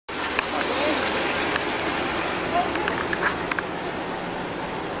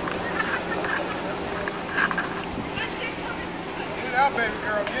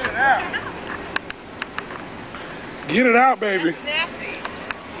Get it out, baby. That's nasty.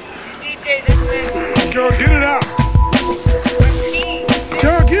 DJ, that's nasty. Girl, get it out.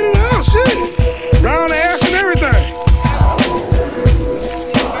 Girl, get it out, shit. Round the ass and everything.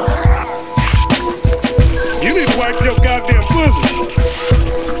 You need to wipe your goddamn pussy.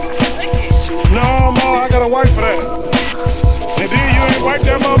 No, Ma, I got a wipe for that. And then you ain't wipe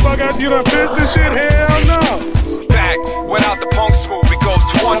that motherfucker after you done pissed this shit? Hell no. Back, without the punk smooth, it goes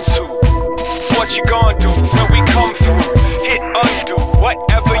 1-2. What you gonna do when we come through? Hit undo,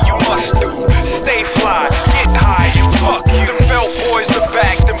 whatever you must do. Stay fly, get high, and fuck you. Them belt boys are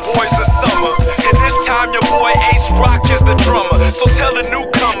back, them boys are summer. And this time your boy Ace Rock is the drummer. So tell the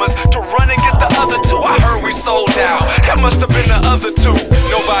newcomers to run and get the other two. I heard we sold out, that must have been the other two.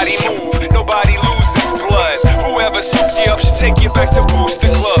 Nobody move, nobody loses blood. Whoever souped you up should take you back to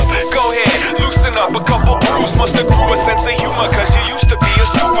Booster Club. Go ahead, loosen up, a couple brews must have grew a sense of humor, cause you used to be a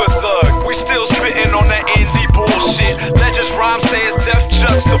super thug. We still spitting on that indie bullshit. Legends rhyme says Def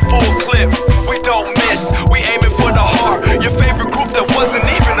Jux the full clip. We don't miss, we aiming for the heart. Your favorite group that wasn't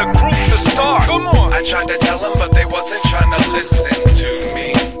even a group to start. Come on. I tried to tell them, but they wasn't trying to listen to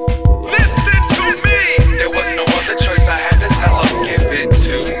me. Listen to me. There was no other choice, I had to tell them, give it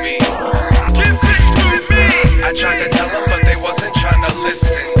to me. Give it to me. I tried to tell them, but they wasn't trying to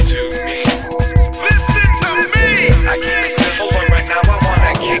listen to me. Listen to me. I keep it simple, but right now I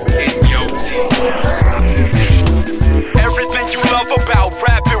wanna kick in your teeth. Everything you love about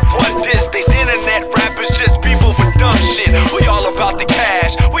rapping one diss. These internet rappers just beef over dumb shit. We all about the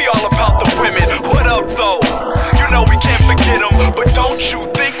cash, we all about the women. What up though? You know we can't forget them. But don't you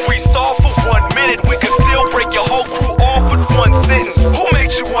think we saw for 1 minute we could still break your whole crew off with one sentence? Who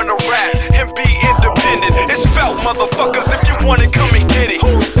made you wanna rap and be independent? It's felt, motherfuckers, if you wanna come and get it.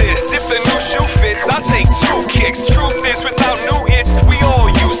 Who's this? If the new shoe fits, I'll take 2 kicks. Truth is, without new hits, we all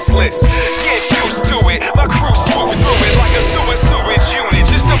useless. Get used to it, my crew swoop through it like a sewage unit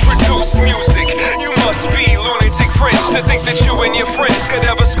just to produce music. You must be lunatic fringe to think that you and your friends could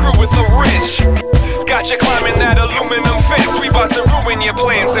ever screw with the rich. Got you climbing that aluminum fence. We about to ruin your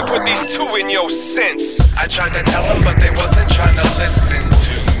plans and put these 2 in your sense. I tried to tell them, but they wasn't trying to listen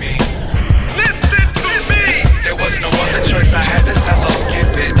to me. Listen to me. There was no other choice, I had to tell them,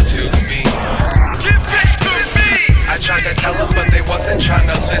 give it to me. Give it to me. I tried to tell them, but they wasn't trying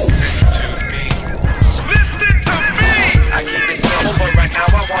to listen to me. Listen to me. I keep it simple, but right now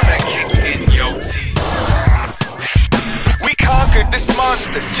I wanna kick in your teeth. We conquered this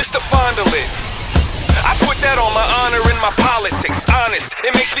monster just to fondle it. I put that on my honor and my politics. Honest,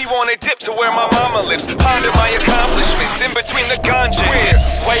 it makes me wanna dip to where my mama lives. Ponder my accomplishments in between the ganja. We're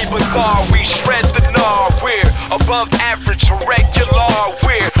way bizarre, we shred the gnar. We're above average, irregular.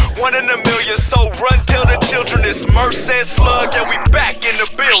 We're 1 in a million, so run tell the children it's Merce and Slug, and we back in the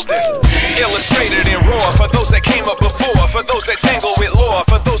building. Illustrated in raw, for those that came up before, for those that tangle with law,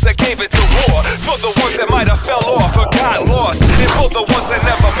 for those that gave it to war, for the ones that might have fell off or got lost, and for the ones that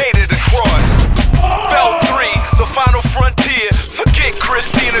never made it across. Belt 3, the final frontier. Forget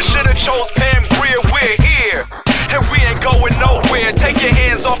Christina, should've chose Pam Grier. We're here, and we ain't going nowhere. Take your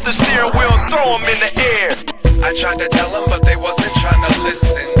hands off the steering wheel and throw them in the air. I tried to tell them, but they wasn't trying to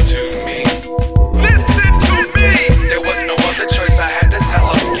listen to me. Listen to me. There was no other choice, I had to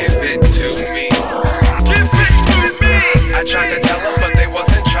tell them, give it to me. Give it to me. I tried to tell them, but they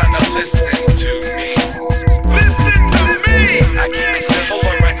wasn't trying to listen to me. Listen to me. I keep it simple,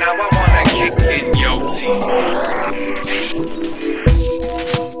 but right now I wanna kick in your teeth.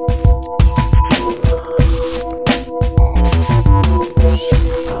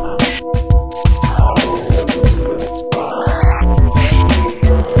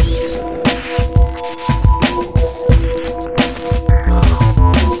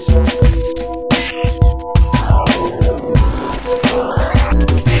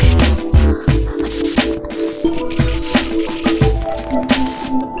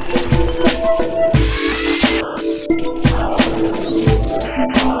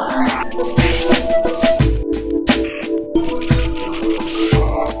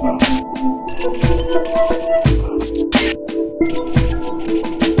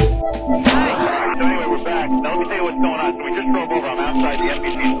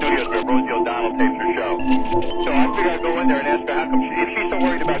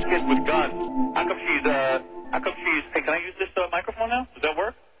 Hey, can I use this microphone now? Does that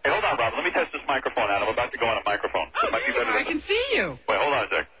work? Hey, hold on, Rob. Let me test this microphone out. I'm about to go on a microphone. It might be better I can see you. Wait, hold on a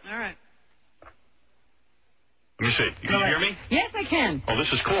sec. All right. Let me see. You can hear me? Yes, I can. Oh,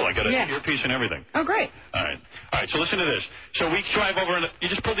 this is cool. I got an Yeah. earpiece and everything. Oh, great. All right, so listen to this. So we drive over and you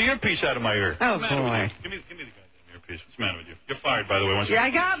just pulled the earpiece out of my ear. Oh, What's the matter with boy. you? Give me the goddamn earpiece. mouthpiece. What's the matter with you? You're fired, by the way.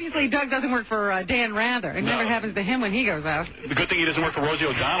 Yeah, obviously Doug doesn't work for Dan Rather. It never happens to him when he goes out. The good thing he doesn't work for Rosie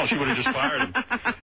O'Donnell. She would have just fired him.